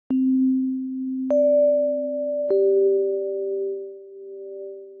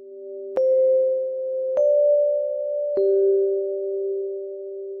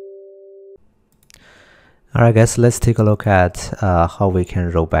Alright guys, let's take a look at how we can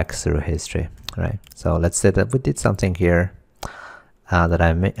roll back through history. Right. So let's say that we did something here that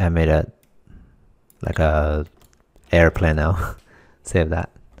I made a like a airplane now. Save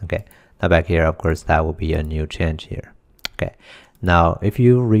that. Okay. Now back here, of course, that will be a new change here. Okay. Now if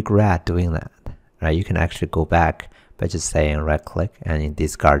you regret doing that, right, you can actually go back by just saying right click and in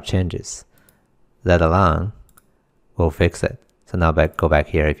discard changes. That alone will fix it. So now go back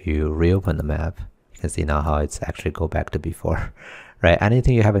here. If you reopen the map, you can see now how it's actually go back to before, right?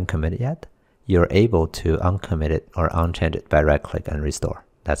 Anything you haven't committed yet, you're able to uncommit it or unchange it by right click and restore.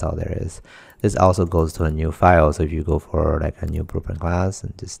 That's all there is. This also goes to a new file. So if you go for like a new blueprint class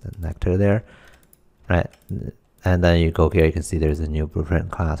and just an actor there, right? And then you go here, you can see there's a new blueprint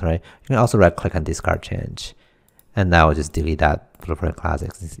class, right? You can also right click and discard change. And now we'll just delete that blueprint class.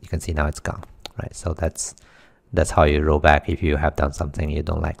 You can see now it's gone, right? So that's how you roll back if you have done something you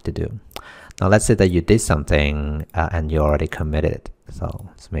don't like to do. Now let's say that you did something and you already committed it. So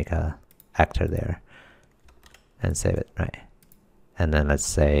let's make a actor there and save it, right? And then let's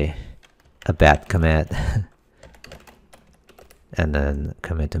say a bad commit and then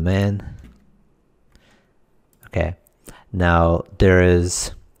commit to man. Okay, now there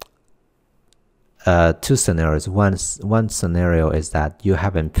is two scenarios. One scenario is that you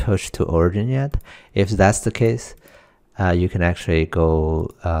haven't pushed to origin yet. If that's the case, you can actually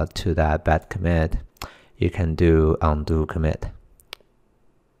go to that bad commit. You can do undo commit.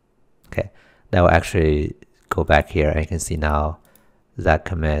 Okay, that will actually go back here, and you can see now that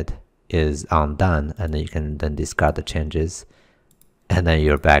commit is undone, and then you can then discard the changes, and then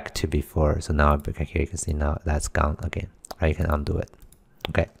you're back to before. So now back here, you can see now that's gone again. Right, you can undo it.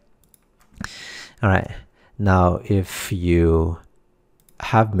 Okay. All right. Now, if you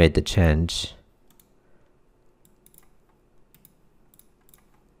have made the change,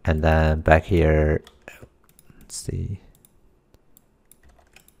 and then back here, let's see.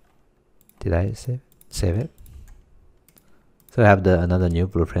 Did I save it? So we have another new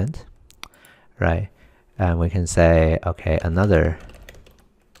blueprint, right? And we can say, okay, another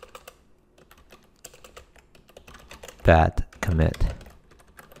bad commit,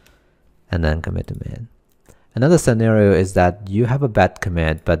 and then commit to man. Another scenario is that you have a bad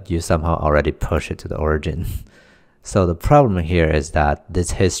commit, but you somehow already push it to the origin. So the problem here is that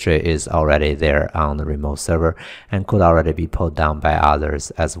this history is already there on the remote server and could already be pulled down by others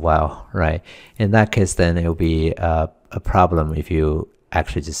as well, right? In that case, then it will be a problem if you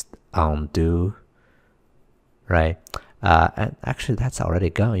actually just undo, right? And actually that's already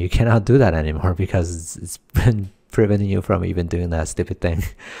gone. You cannot do that anymore because it's been preventing you from even doing that stupid thing.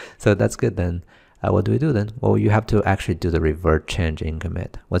 So that's good then. What do we do then? Well, you have to actually do the revert change in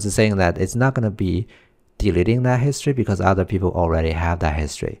commit. What's it saying? That it's not going to be deleting that history because other people already have that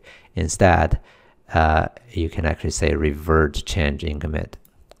history. Instead, you can actually say revert change in commit.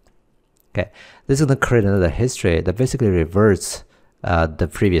 Okay, this is going to create another history that basically reverts the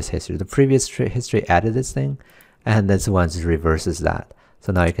previous history. The previous history added this thing, and this one just reverses that.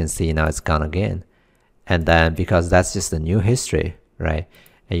 So now you can see now it's gone again. And then because that's just a new history, right?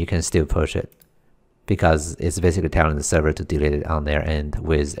 And you can still push it because it's basically telling the server to delete it on their end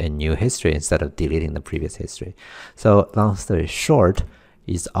with a new history instead of deleting the previous history. So long story short,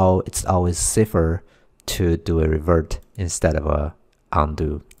 it's always safer to do a revert instead of a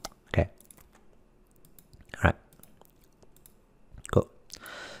undo. Okay. All right. Cool.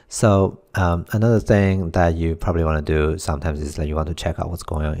 So another thing that you probably want to do sometimes is that you want to check out what's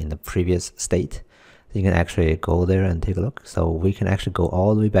going on in the previous state. You can actually go there and take a look. So we can actually go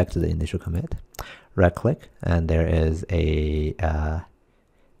all the way back to the initial commit, right click, and there is a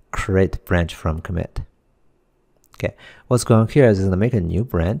create branch from commit. Okay, what's going on here is going to make a new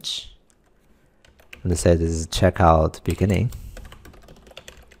branch, and it says this is checkout beginning,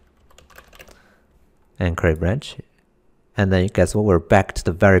 and create branch. And then guess what? We're back to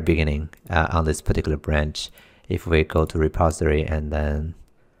the very beginning on this particular branch. If we go to repository and then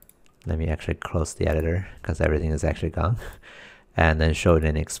let me actually close the editor because everything is actually gone. And then show it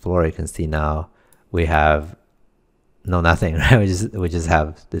in Explorer. You can see now we have nothing, right? We just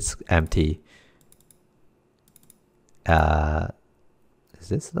have this empty. Is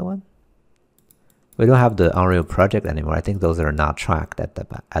this the one? We don't have the Unreal project anymore. I think those are not tracked at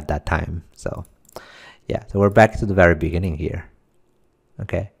that time. So yeah, so we're back to the very beginning here.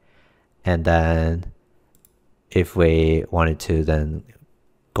 Okay, and then if we wanted to then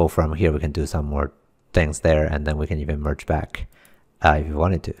go from here, we can do some more things there, and then we can even merge back if you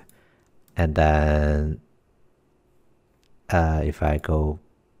wanted to. And then if I go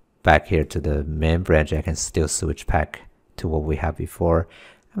back here to the main branch, I can still switch back to what we have before.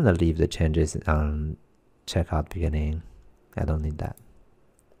 I'm gonna leave the changes check out beginning. I don't need that.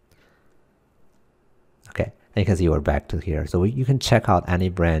 Okay, and you can see we're back to here. So you can check out any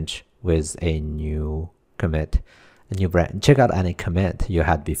branch with a new commit, a new branch. Check out any commit you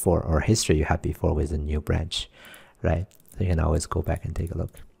had before or history you had before with a new branch, right? So you can always go back and take a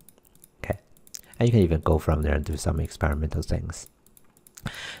look. Okay, and you can even go from there and do some experimental things.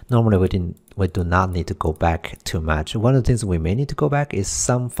 Normally we do not need to go back too much. One of the things we may need to go back is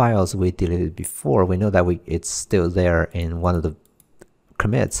some files we deleted before. We know that it's still there in one of the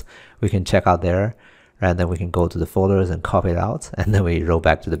commits. We can check out there, and then we can go to the folders and copy it out, and then we roll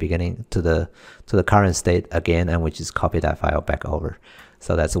back to the beginning, to the current state again, and we just copy that file back over.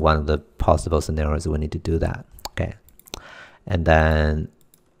 So that's one of the possible scenarios we need to do that. Okay, and then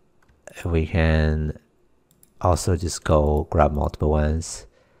we can also just go grab multiple ones,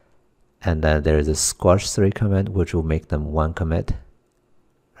 and then there's a squash 3 command which will make them one commit,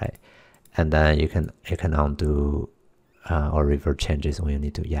 right? And then you can undo or revert changes when you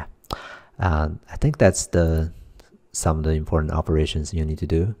need to. Yeah, I think that's some of the important operations you need to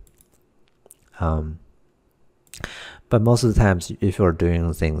do. But most of the times, if you're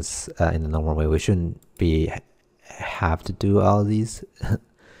doing things in the normal way, we shouldn't have to do all these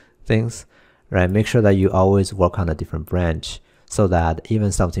things. Right, make sure that you always work on a different branch so that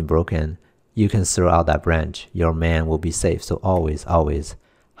even something broken, you can throw out that branch. Your man will be safe. So always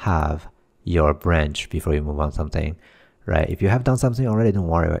have your branch before you move on something, right? If you have done something already, don't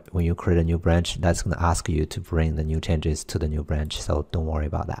worry. When you create a new branch, that's going to ask you to bring the new changes to the new branch. So don't worry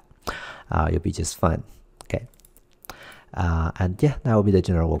about that. You'll be just fine. Okay. And yeah, that will be the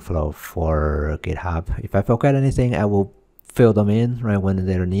general workflow for GitHub. If I forget anything, I will fill them in right when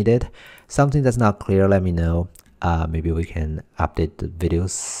they're needed. Something that's not clear, let me know. Maybe we can update the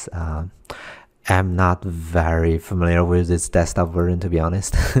videos. I'm not very familiar with this desktop version, to be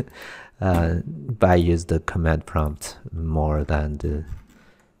honest. But I use the command prompt more than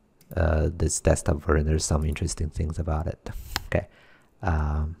this desktop version. There's some interesting things about it. Okay.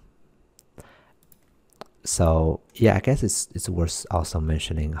 So yeah, I guess it's worth also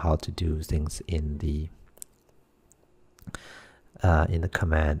mentioning how to do things in the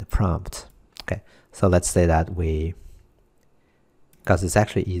command prompt. Okay, so let's say that because it's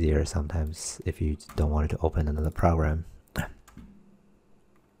actually easier sometimes if you don't want to open another program.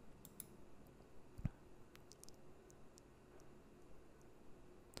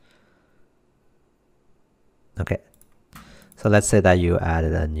 Okay, so let's say that you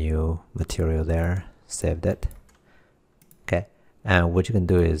added a new material there, saved it. Okay, and what you can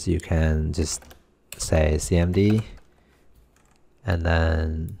do is you can just say cmd, and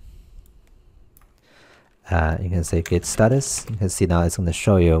then you can say git status. You can see now it's going to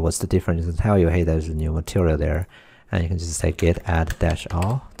show you what's the difference. It's going to tell you, hey, there's a new material there, and you can just say git add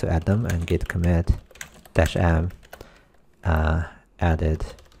 -all to add them, and git commit -m added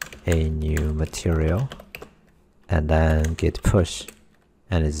a new material, and then git push,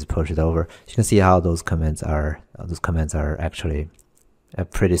 and it just push it over. You can see how those commands are. Actually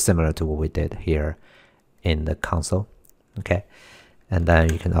pretty similar to what we did here in the console. Okay, and then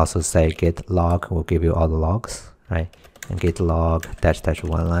you can also say git log will give you all the logs, right? And git log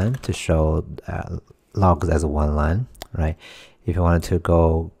 --one line to show logs as a one line, right? If you wanted to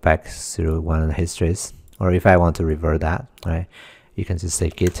go back through one of the histories, or if I want to revert that, right, you can just say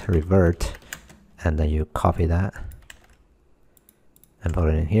git revert, and then you copy that and put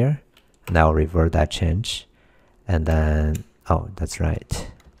it in here, and that will revert that change. And then, oh, that's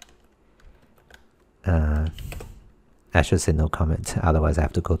right, I should say no comment, otherwise I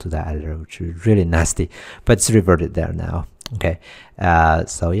have to go to the editor, which is really nasty, but it's reverted there now. Okay,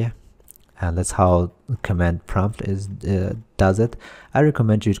 so yeah, and that's how command prompt does it. I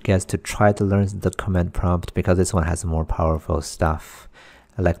recommend you guys to try to learn the command prompt, because this one has more powerful stuff.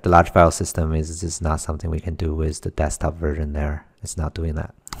 Like the large file system is just not something we can do with the desktop version there. It's not doing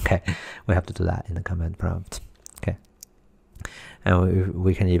that. Okay, we have to do that in the command prompt. Okay, and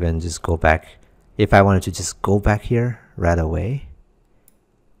we can even just go back. If I wanted to just go back here right away,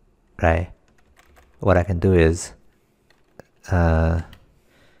 right, what I can do is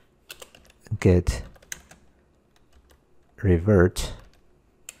git revert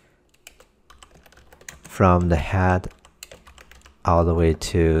from the head all the way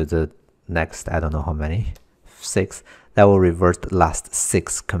to the next, I don't know how many, 6. That will revert the last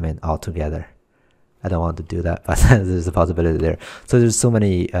 6 command altogether. I don't want to do that, but there's a possibility there. So there's so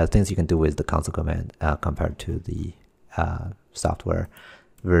many things you can do with the console command compared to the software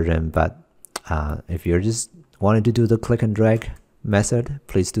version. But if you're just wanting to do the click and drag method,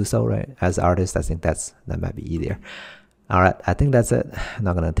 please do so, right? As artists, I think that might be easier. All right, I think that's it. I'm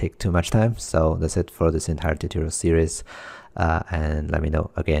not gonna take too much time, so that's it for this entire tutorial series. And let me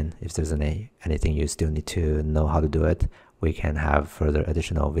know again if there's anything you still need to know how to do it. We can have further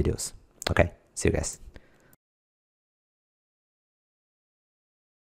additional videos. Okay, see you guys.